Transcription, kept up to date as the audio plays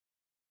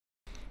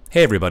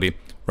Hey everybody,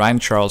 Ryan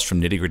Charles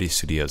from Nitty Gritty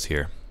Studios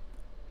here.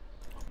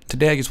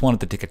 Today I just wanted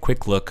to take a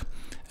quick look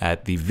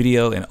at the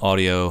video and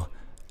audio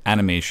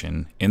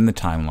animation in the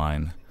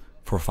timeline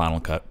for Final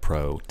Cut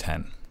Pro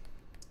 10.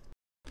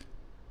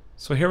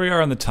 So here we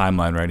are on the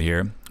timeline right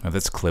here of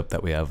this clip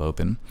that we have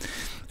open,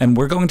 and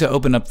we're going to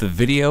open up the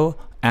video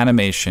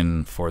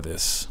animation for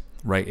this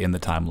right in the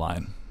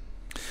timeline.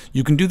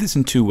 You can do this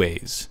in two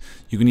ways.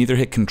 You can either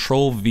hit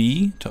Control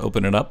V to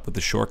open it up with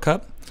the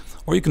shortcut,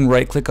 or you can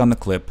right click on the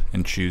clip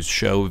and choose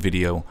Show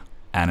Video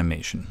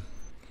Animation.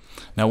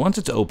 Now once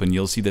it's open,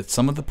 you'll see that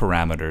some of the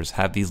parameters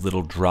have these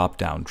little drop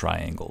down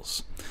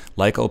triangles,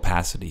 like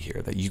opacity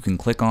here, that you can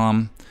click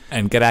on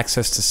and get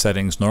access to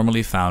settings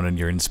normally found in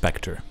your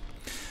inspector.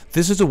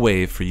 This is a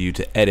way for you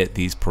to edit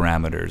these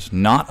parameters,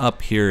 not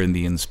up here in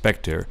the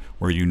inspector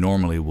where you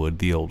normally would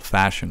the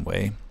old-fashioned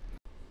way,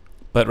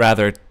 but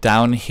rather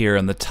down here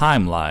in the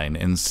timeline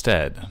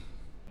instead.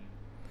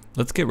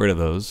 Let's get rid of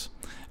those.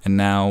 And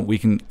now we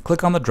can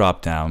click on the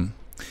drop down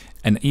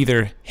and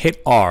either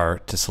hit R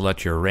to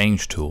select your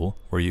range tool,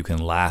 where you can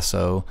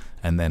lasso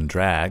and then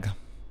drag,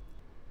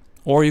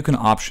 or you can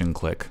option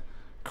click,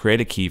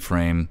 create a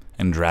keyframe,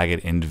 and drag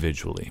it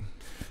individually.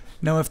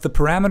 Now if the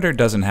parameter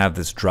doesn't have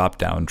this drop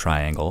down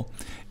triangle,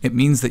 it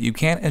means that you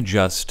can't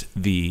adjust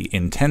the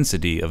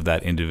intensity of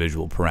that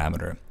individual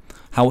parameter.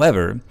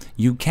 However,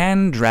 you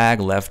can drag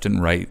left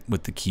and right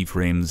with the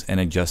keyframes and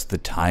adjust the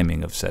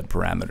timing of said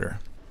parameter.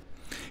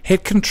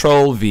 Hit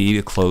Control V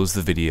to close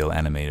the video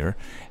animator,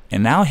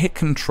 and now hit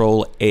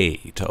Control A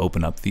to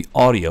open up the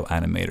audio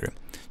animator.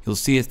 You'll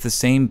see it's the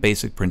same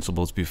basic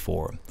principles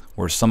before,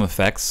 where some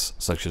effects,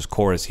 such as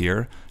chorus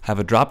here, have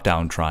a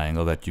drop-down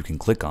triangle that you can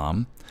click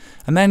on,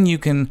 and then you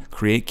can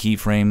create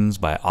keyframes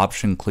by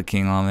option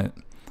clicking on it,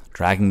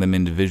 dragging them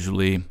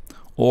individually,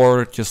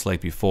 or just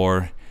like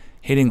before,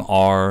 hitting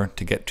R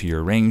to get to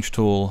your range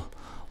tool,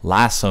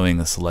 lassoing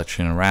the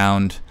selection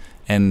around,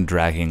 and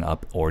dragging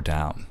up or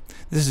down.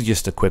 This is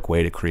just a quick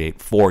way to create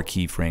 4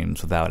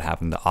 keyframes without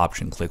having to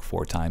option click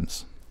 4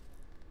 times.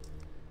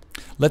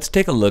 Let's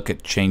take a look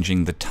at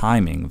changing the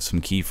timing of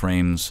some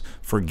keyframes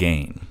for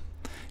gain.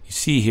 You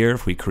see here,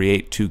 if we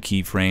create 2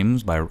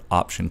 keyframes by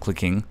option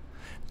clicking,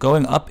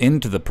 going up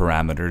into the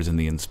parameters in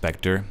the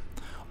inspector,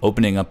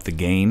 opening up the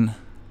gain,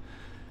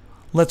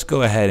 let's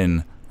go ahead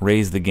and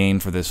raise the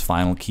gain for this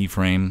final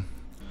keyframe,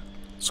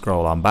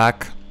 scroll on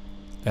back,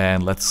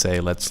 and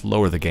let's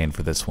lower the gain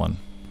for this one.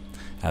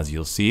 As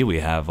you'll see, we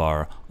have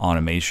our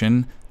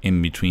animation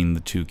in between the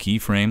 2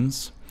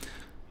 keyframes.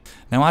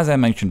 Now, as I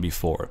mentioned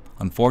before,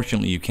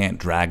 unfortunately you can't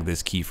drag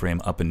this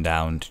keyframe up and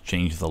down to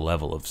change the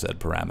level of said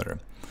parameter,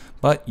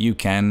 but you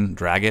can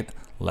drag it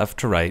left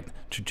to right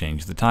to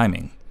change the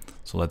timing.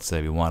 So let's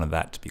say we wanted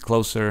that to be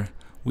closer,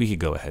 we could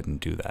go ahead and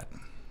do that.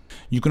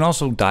 You can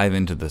also dive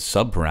into the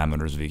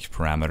subparameters of each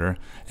parameter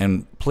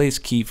and place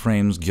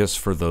keyframes just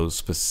for those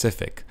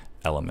specific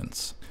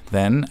elements.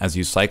 Then, as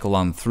you cycle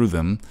on through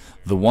them,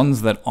 the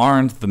ones that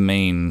aren't the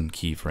main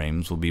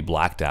keyframes will be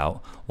blacked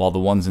out, while the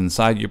ones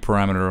inside your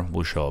parameter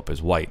will show up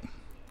as white.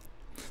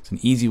 It's an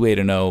easy way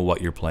to know what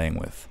you're playing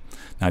with.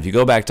 Now, if you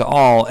go back to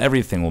all,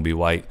 everything will be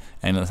white,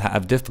 and you'll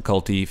have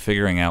difficulty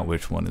figuring out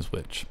which one is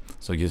which.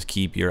 So just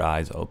keep your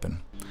eyes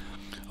open.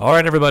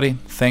 Alright everybody,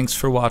 thanks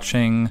for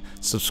watching.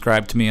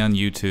 Subscribe to me on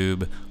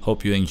YouTube.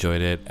 Hope you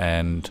enjoyed it,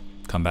 and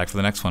come back for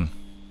the next one.